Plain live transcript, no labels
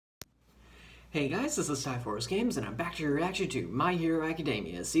Hey guys, this is Typhorus Games, and I'm back to your reaction to My Hero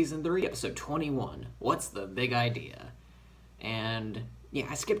Academia Season 3, Episode 21, What's the Big Idea? And, yeah,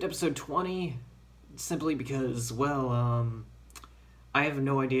 I skipped Episode 20 simply because, I have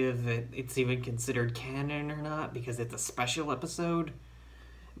no idea if it's even considered canon or not, because it's a special episode,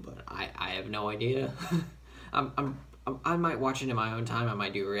 but I have no idea. I might watch it in my own time, I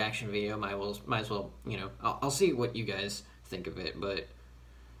might do a reaction video, might as well, I'll see what you guys think of it, But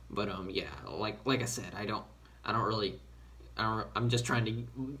yeah, like I said, I'm just trying to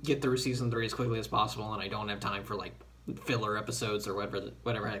get through season 3 as quickly as possible, and I don't have time for like filler episodes or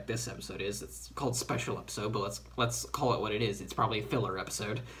whatever heck this episode is. It's called special episode, but let's call it what it is. It's probably a filler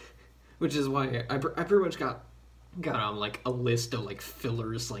episode, which is why I pretty much got like a list of like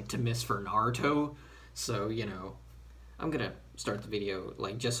fillers like to miss for Naruto. So I'm gonna start the video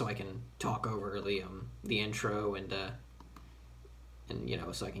like just so I can talk over the intro and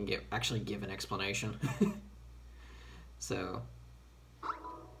so I can actually give an explanation. So,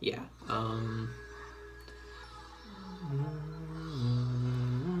 yeah.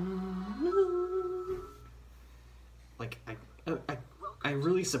 Like I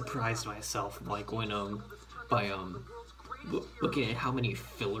really surprised myself like when by looking at how many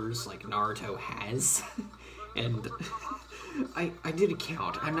fillers like Naruto has, and I did a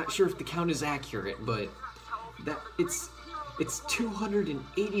count. I'm not sure if the count is accurate, but that it's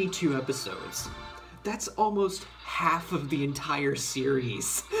 282 episodes. That's almost half of the entire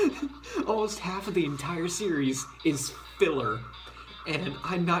series. Almost half of the entire series is filler. And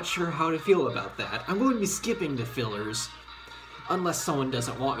I'm not sure how to feel about that. I'm going to be skipping the fillers. Unless someone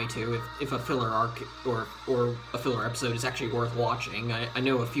doesn't want me to. If a filler arc or a filler episode is actually worth watching. I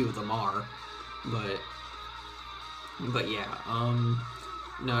know a few of them are. But yeah,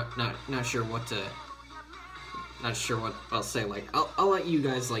 not sure what to... Not sure what I'll say. Like, I'll let you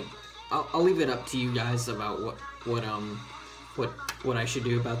guys like, I'll leave it up to you guys about what I should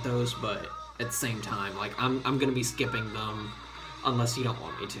do about those. But at the same time, like, I'm gonna be skipping them unless you don't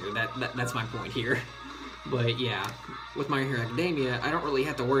want me to. That's my point here. But yeah, with My Hero Academia, I don't really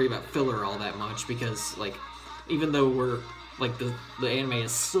have to worry about filler all that much because like, even though we're like the anime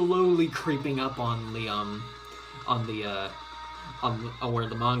is slowly creeping up on where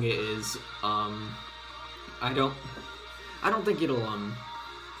the manga is, I don't think it'll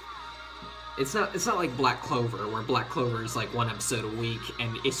it's not like Black Clover, where Black Clover is like one episode a week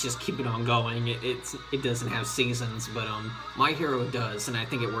and it's just keeping on going. It doesn't have seasons, but My Hero does, and I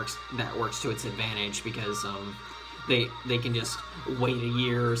think that works to its advantage because they can just wait a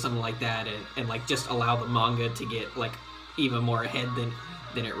year or something like that and like just allow the manga to get like even more ahead than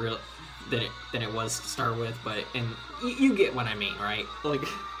it was to start with. But you get what I mean, right?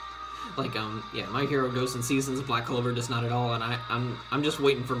 Yeah, My Hero goes in seasons, Black Clover does not at all, and I'm just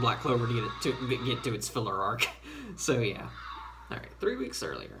waiting for Black Clover to get to its filler arc. So yeah. Alright, 3 weeks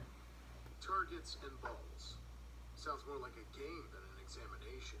earlier. Targets and balls. Sounds more like a game than an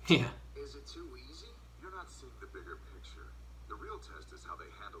examination. Yeah. Is it too easy? You're not seeing the bigger picture. The real test is how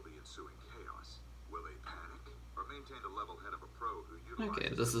they handle the ensuing chaos. Will they panic, or maintain a level head of a pro who utilizes...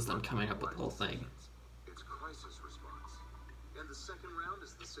 Okay, this is them coming up with the whole thing. It's crisis response. And the second round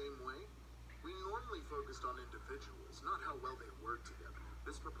is the same way? We normally focused on individuals, not how well they work together.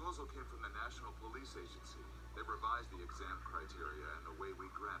 This proposal came from the National Police Agency. They revised the exam criteria and the way we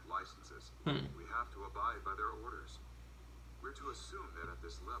grant licenses. We have to abide by their orders. We're to assume that at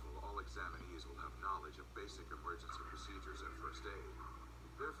this level, all examinees will have knowledge of basic emergency procedures and first aid.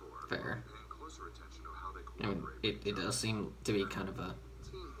 Therefore, Fair. we'll be paying closer attention to how they I mean, cooperate. it does seem to be kind of a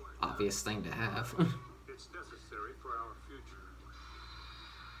Teamwork. obvious thing to have. It's necessary for our future.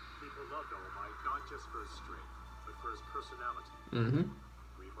 People love All Might not just for his strength, but for his personality. Mm-hmm.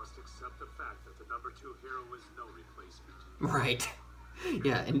 We must accept the fact that the number 2 hero is no replacement. Right.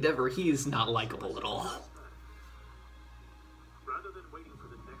 Yeah, Endeavor, he is not likable at all. Rather than waiting for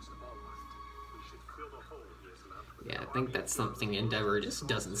the next All Might, we should fill the hole he has left with Yeah, I an think army that's of something Endeavor just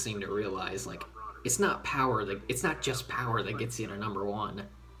doesn't seem to realize. Like, it's not just power that gets you to number 1.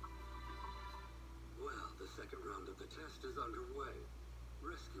 Well, the second round of the test is underway.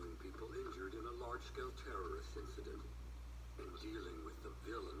 Rescuing people injured in a large-scale terrorist incident and dealing with the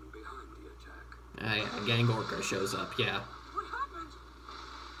villain behind the attack. Yeah, Gangorka shows up, yeah. What happened?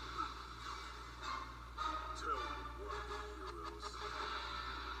 Tell me what, heroes.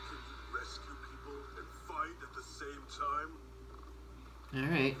 Can you rescue people and fight at the same time?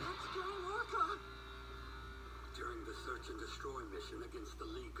 Alright. During the search and destroy mission against the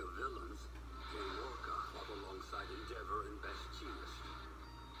League of Villains, Gangorka fought alongside Endeavor and Bastionist.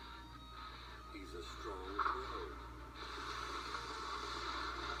 He's a strong pro.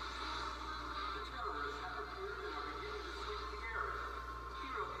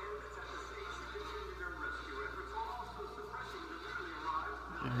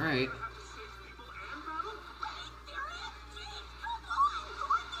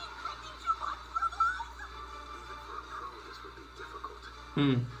 They're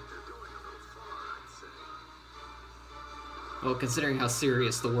going a little far, I'd say. Well, considering how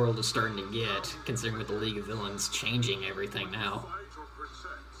serious the world is starting to get, considering with the League of Villains changing everything now. Fight or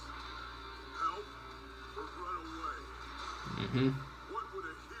protect? Help or run away? Mm-hmm. What would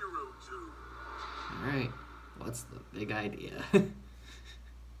a hero do? Alright. What's the big idea? Another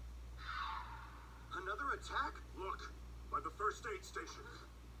attack? Look, by the first aid station.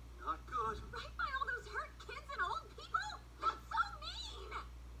 Not good. Right by all those hurt kids and old people? That's so mean!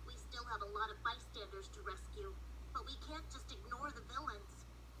 We still have a lot of bystanders to rescue, but we can't just ignore the villains.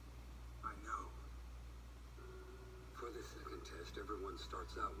 I know. For the second test, everyone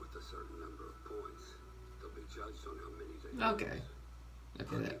starts out with a certain number of points. They'll be judged on how many they use. Okay.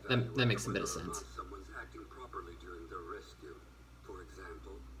 Okay, that makes a bit of sense. Someone's acting properly during their rescue. For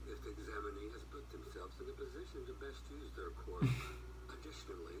example, if the examinee has put themselves in a position to best use their quirk.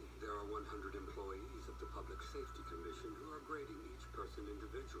 Additionally, there are 100 employees of the Public Safety Commission who are grading each person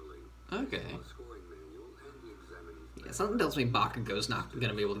individually. Okay. Based on a scoring manual and the examinee's Yeah, something tells me Bakugo's not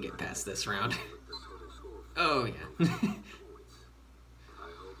gonna be able to get past this round. with the total score Oh, yeah. points.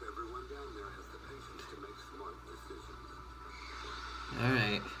 I hope everyone down there has the patience to make smart decisions.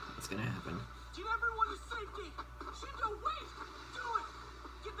 Alright, what's gonna happen? Get everyone to safety! Shindo, wait! Do it!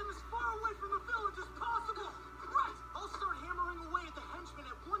 Get them as far away from the village as possible! Right! I'll start hammering away at the henchmen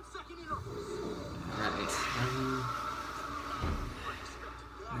at 1 second intervals. Alright.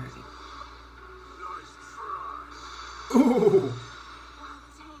 Alright. Nice try. Ooh! Wow,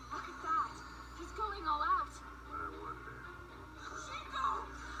 dang, look at that. He's going all out. I wonder. Shindo!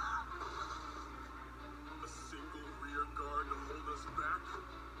 A single rear guard to hold us back?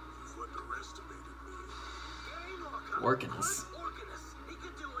 You've underestimated me. Game Orca! Orcanus. Orcanus! He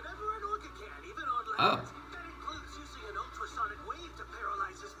can do whatever an Orca can, even on land. Oh. That includes using an ultrasonic wave to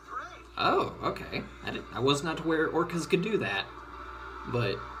paralyze his prey. Oh, okay. I was not aware orcas could do that.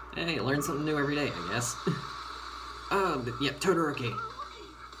 But, hey, learn something new every day, I guess. But, yeah, Todoroki. Victoria,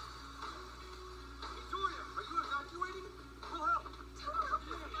 are you evacuating? We'll help.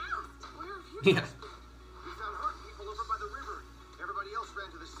 Where have you Yeah. We found hurt people over by the river. Everybody else ran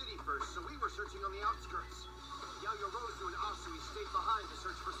to the city first, so we were searching on the outskirts. Yaoyorozu and Asui stayed behind to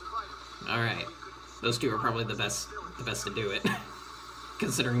search for survivors. Alright. Those two are probably the best to do it.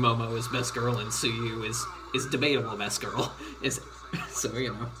 Considering Momo is best girl and Suyu is debatable best girl. So,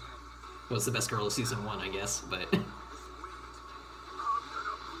 you know. Was the best girl of season 1, I guess, but I'm gonna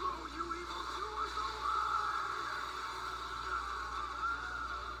blow you evildoers away!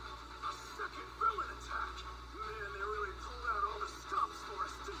 A second villain attack! Man, they really pulled out all the stops for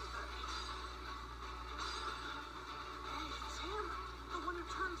us, didn't they? Hey, it's him! The one who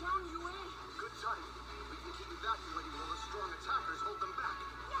turned down UA! Good timing. We can keep evacuating while the strong attackers hold them back.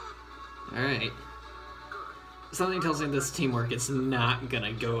 alright. Something tells me this teamwork is not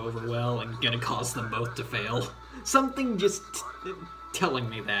gonna go over well and gonna cause them both to fail. Something just telling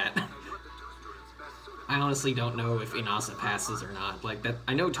me that. I honestly don't know if Inasa passes or not. Like that,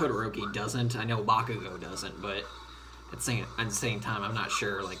 I know Todoroki doesn't. I know Bakugo doesn't, but at the same time, I'm not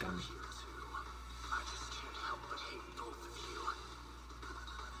sure. Like I just can't help but hate both of you.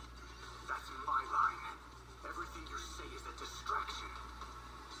 That's my line. Everything you say is a distraction.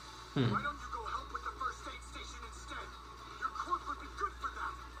 Why don't you go help with the first aid station instead? Your corp would be good for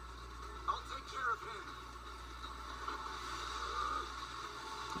that. I'll take care of him.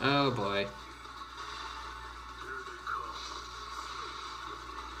 Oh boy. Here they come.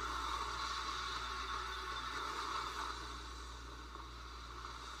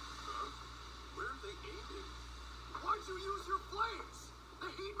 Where are they aiming? Why'd you use your flames?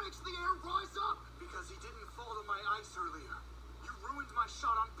 The heat makes the air rise up. Because he didn't fall to my ice earlier. You ruined my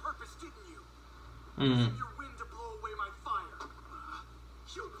shot on purpose, didn't you? Using your wind to blow away my fire.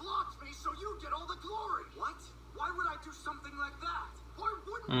 You blocked me so you get all the glory. What? Why would I do something like that? Why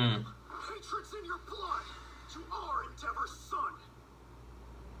wouldn't you? Hatred's in your blood. You are Endeavor's son.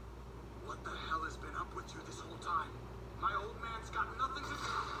 What the hell has been up with you this whole time? My old man's got nothing to do.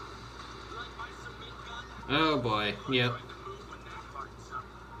 Like my cement gun? Oh boy. Yep. Trying to move when that lights up.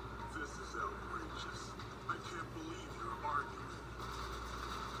 This is outrageous. I can't believe you're arguing.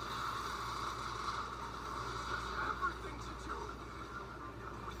 This has everything to do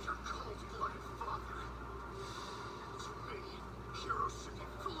with your cold-blooded father. To me, heroes should be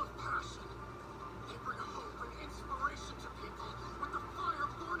full of passion. They bring hope and inspiration to people with the fire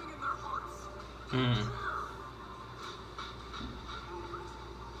burning in their hearts. Move it.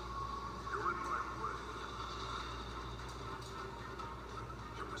 You're in my way.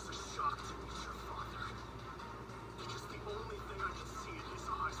 It was a shock to meet your father. Because the only thing I could see in his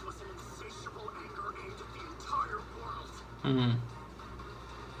eyes was an insatiable anger aimed at the entire world.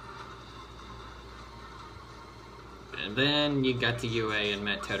 And then you got to UA and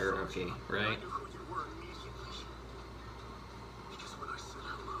met Todoroki, right? I knew who you were immediately. Because when I said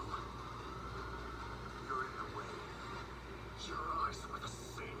hello, you're in the way. Your eyes were the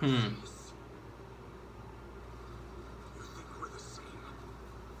same as his. You think we're the same?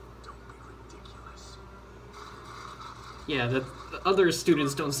 Don't be ridiculous. Yeah, the other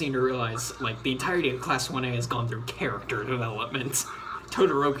students don't seem to realize, like, the entirety of Class 1A has gone through character development.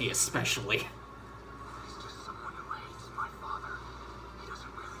 Todoroki especially. He's just someone who hates my father. He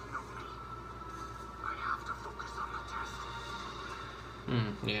doesn't really know me. I have to focus on the test.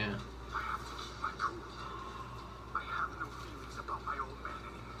 Yeah. I have to keep my cool. I have no feelings about my old man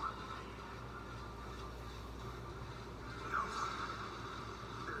anymore. No.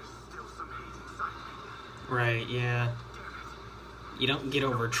 There is still some hate inside me. Right, yeah. Damn it. You don't get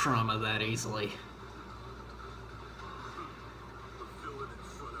over trauma that easily. The villain in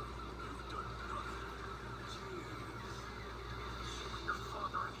front of you, you've done nothing. You and your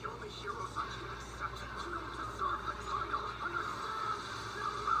father are the only heroes I can accept. You don't deserve the title. Understand?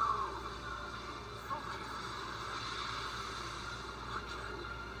 No. Focus. Again?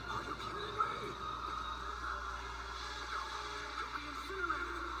 Are you kidding me? You'll be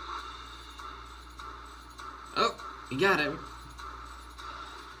incinerated. Oh, you got him.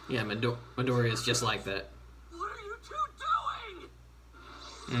 Yeah, Midoriya is just like that. What are you two doing?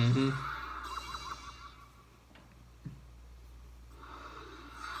 Mm-hmm.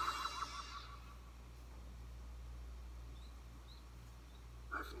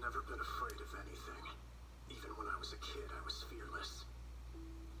 I've never been afraid of anything. Even when I was a kid, I was fearless.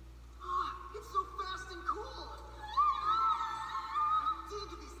 It's so fast and cool! I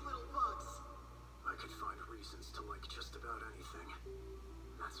dig these little bugs. I could find reasons to like just about anything.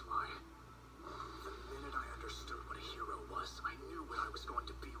 That's why. The minute I understood what a hero was, I knew what I was going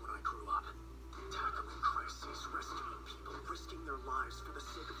to be when I grew up. Tackling crises, rescuing people, risking their lives for the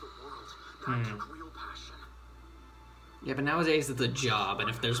sake of the world. That took real passion. Yeah, but nowadays it's a job, and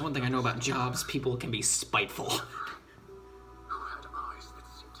if there's one thing I know about jobs, people can be spiteful. Who had eyes that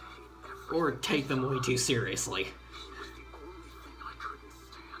seemed to hate everything. Or take them way too seriously. He was the only thing I couldn't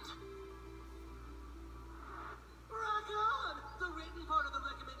stand. Rock on! The written part of the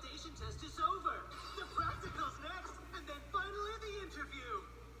recommendation test is over. The practical's next, and then finally the interview.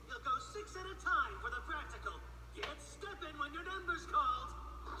 You'll go 6 at a time for the practical. Get stepping when your number's called.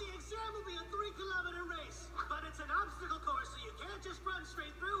 The exam will be a 3-kilometer race, but it's an obstacle course, so you can't just run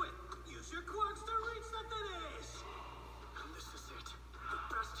straight through it. Use your quirks to reach the finish. And this is it. The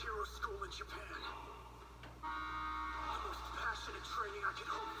best hero school in Japan. The most passionate training I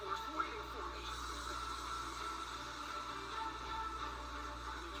could hope for is waiting for me.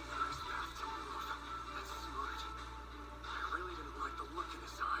 Making an ice bath to move. That's smart. I really didn't like the look in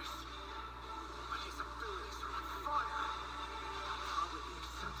his eyes. But his abilities are on fire. I'll probably be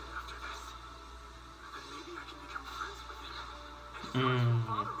accepted after this. Then maybe I can become friends with him. And his eyes won't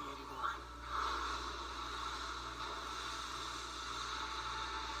bother me anymore.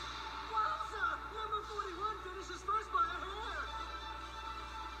 Wowza! Number 41 finishes first by a hair.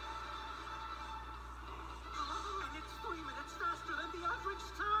 And it's 3 minutes faster than the average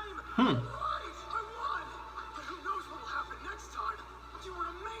time. Right! I won! But who knows what'll happen next time? You were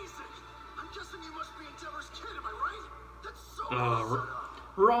amazing! I'm guessing you must be Endeavor's kid, am I right? That's so awesome!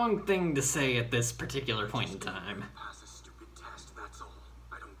 Wrong thing to say at this particular point in time. Pass a stupid test, that's all.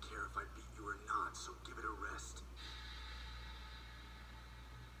 I don't care if I beat you or not, so give it a rest.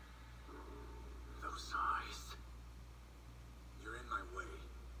 Those eyes. You're in my way.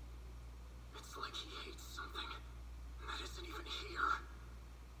 It's like he hates something that isn't even here.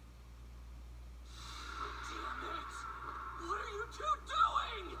 Damn it! What are you two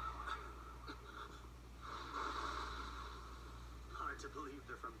doing? Hard to believe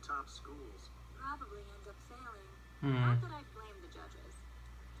they're from top schools. Probably end up failing. Not that I blame the judges.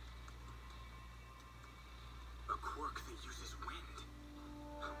 A quirk that uses wind.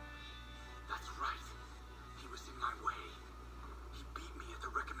 That's right. He was in my way. He beat me at the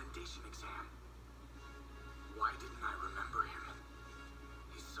recommendation exam. Why didn't I remember him?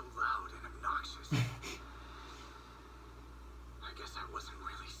 He's so loud and obnoxious. I guess I wasn't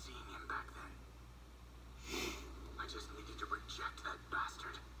really seeing him back then. I just needed to reject that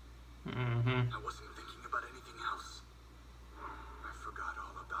bastard. I wasn't thinking about anything else. I forgot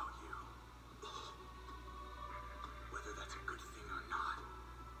all about you. Whether that's a good thing or not,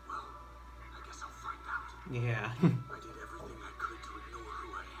 well, I guess I'll find out. Yeah. I did everything I could to ignore who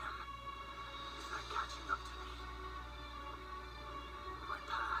I am. Is that catching up to me? My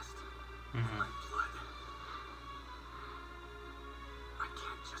past, my blood. I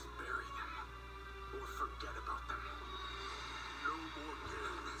can't just bury them or forget about them.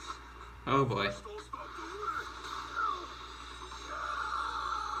 Oh boy.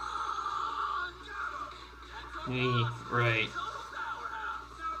 Hey, right.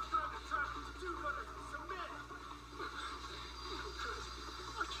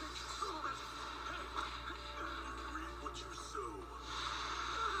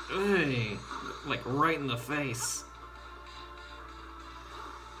 Hey, like right in the face.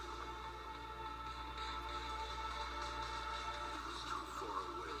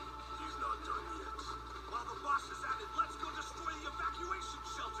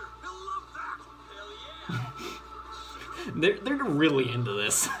 They're really into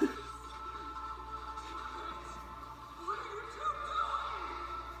this.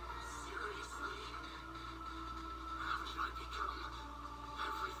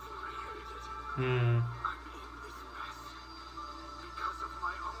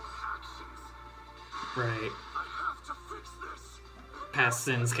 Right. Past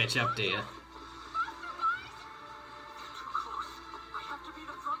sins catch up to you.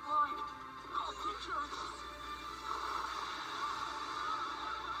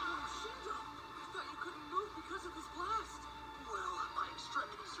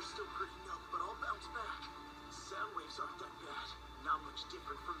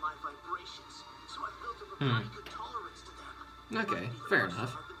 Okay, fair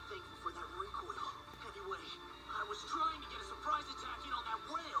enough.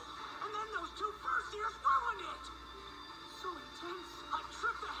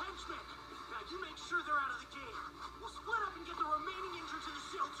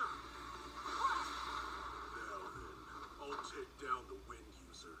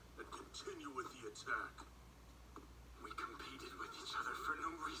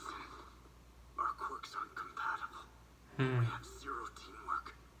 We have zero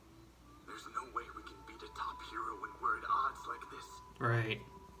teamwork. There's no way we can beat a top hero when we're at odds like this. Right.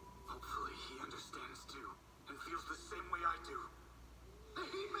 Hopefully he understands too, and feels the same way I do. The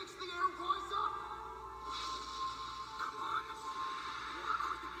heat makes the air rise up! Come on, work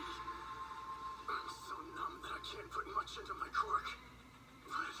with me. I'm so numb that I can't put much into my quirk.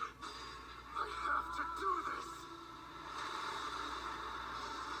 But I have to do this!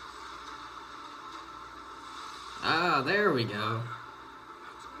 Ah, there we go.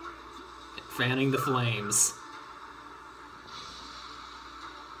 Fanning the flames.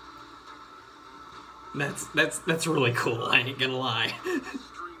 That's really cool, I ain't gonna lie.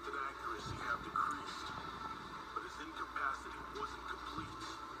 Strength and accuracy have decreased, but his incapacity wasn't complete.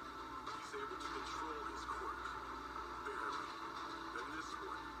 He's able to control his quirk. Barely. And this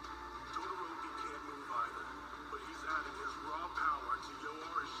one, Todoroki can't move either, but he's adding his raw power to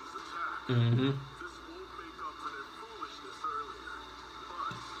Yorishi's attack. Mm-hmm. This won't make up for their foolishness earlier,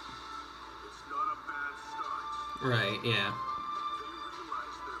 but it's not a bad start. Right, yeah. They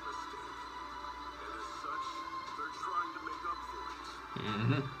realize their mistake, and as such, they're trying to make up for it.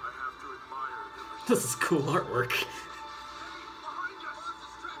 Mm-hmm. I have to admire them. This is cool artwork. Behind us!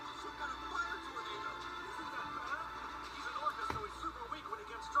 Distracted some kind of fire tornado! Isn't that bad? He's an orca, so he's super weak when he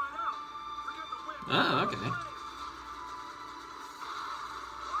gets dried out. Forget the wind. Oh, okay.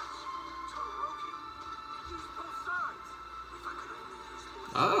 What? Todoroki? He used both sides. If I could only use both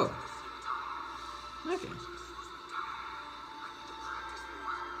sides Oh. at the same time. Okay. It slows me down. I need to practice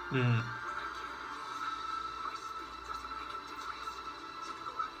more. Hmm. When I can't move, my speed doesn't make a difference. Should we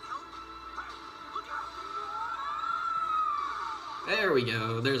go back and help? Hey, look out! There we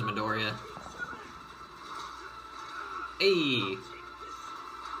go. There's Midoriya. Hey. The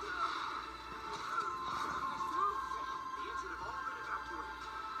injured have all been evacuated.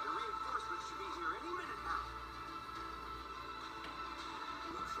 The reinforcements should be here any minute now.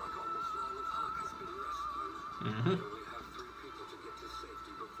 Looks like almost all of Hawk has been rescued. Mm-hmm. We only have 3 people to get to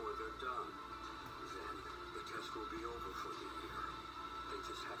safety before they're done. Then the test will be over for the year. They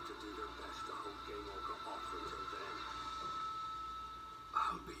just have to do their best to hold Game Oka off until then.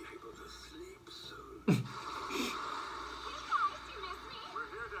 I'll be able to sleep soon. Hey guys, you miss me? We're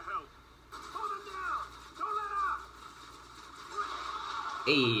here to help. Hold him down! Don't let up!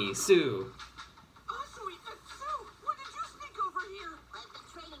 Hey, Sue. Oh, sweet, that's Sue! When did you sneak over here? I've been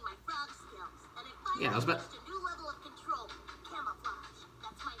training my frog skills, and I finally Yeah, I was about- reached a new level of control. Camouflage.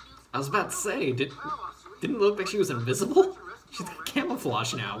 That's my new I was about to say, didn't it look like she was invisible? She's got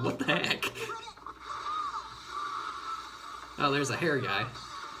camouflage now. What the heck? Oh, there's a hair guy.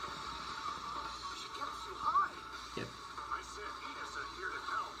 She kept you high. Yep. I said innocent here to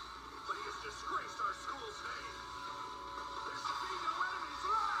help, but he has disgraced our school's name. There should be no enemies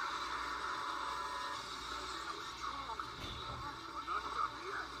left! So strong. We're not done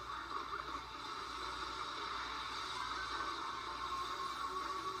yet.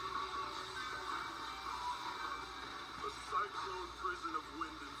 clone prison of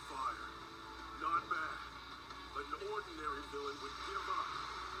wind and fire. Not bad. But an ordinary villain would give up,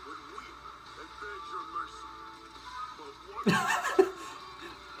 would weep, and beg your mercy. But one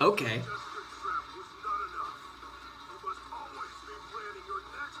Okay. desperate trap was not enough. You must always be planning your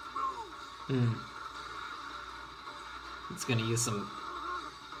next move. It's gonna use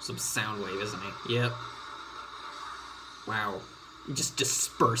some sound wave, isn't he? Yep. Wow. He just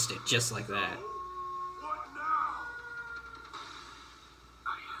dispersed it just like that. What now?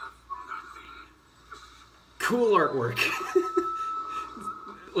 I have nothing. Cool artwork.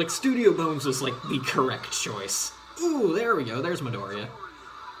 Like, Studio Bones was like the correct choice. Ooh, there we go. There's Midoriya.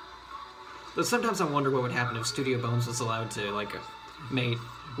 Though sometimes I wonder what would happen if Studio Bones was allowed to, like, made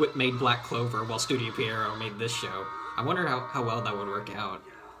Black Clover while Studio Pierrot made this show. I wonder how well that would work out.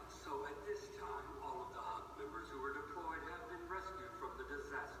 Yeah, so at this time, all of the HUD members who were deployed have been rescued from the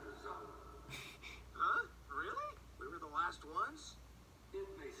disaster zone. Huh? Really? We were the last ones? It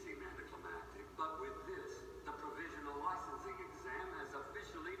may seem anticlimactic, but with this, the provisional licensing exam has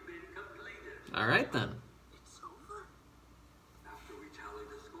officially been completed. Alright then. It's over? After we tally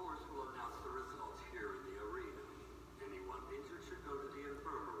the scores, we'll announce the results here in the arena. Anyone injured should go to the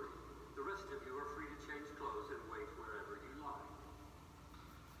infirmary. The rest of you are free to change clothes and wait wherever you like.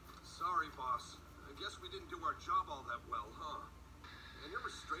 Sorry, boss. I guess we didn't do our job all that well, huh? And your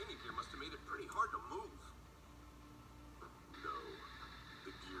restraining gear must have made it pretty hard to move. No,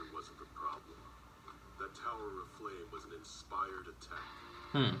 the gear wasn't the problem. That Tower of Flame was an inspired attack.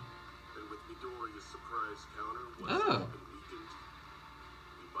 And with Midoriya's surprise counter, once it had been weakened,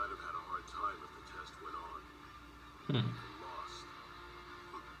 we might have had a hard time if the test went on. We lost.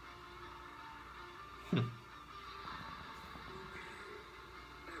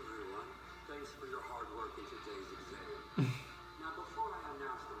 Everyone, thanks for your hard work in today's exam. Now, before I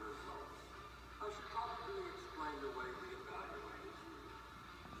announce the results, I should probably explain the way we evaluated you.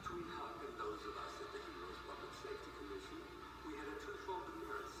 Between HUD and those of us at the Heroes Public Safety Commission, we had a twofold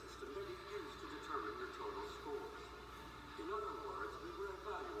merit system that we used to determine your total scores. In other words, we were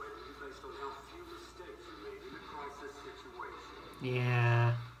evaluating you based on how few mistakes you made in a crisis situation.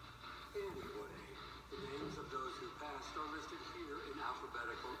 Yeah. Anyway, the names of those who passed are listed here in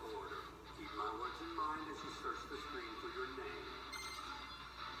alphabetical order. Keep my words in mind as you search the screen for your name.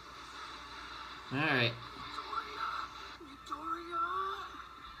 Alright. Midoriya!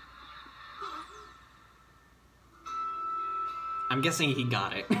 I'm guessing he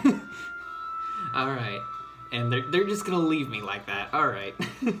got it. Alright. And they're just gonna leave me like that. Alright.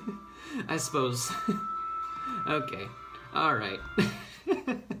 I suppose. Okay. Alright.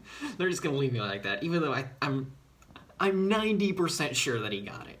 They're just gonna leave me like that. Even though I'm 90% sure that he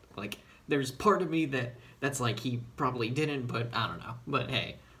got it. Like, there's part of me that's like he probably didn't, but I don't know. But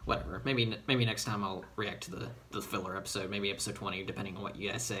hey, whatever. Maybe next time I'll react to the filler episode, maybe episode 20, depending on what you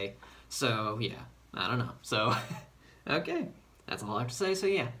guys say. So yeah, I don't know. So okay, that's all I have to say. So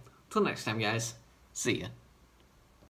yeah, till next time, guys. See ya.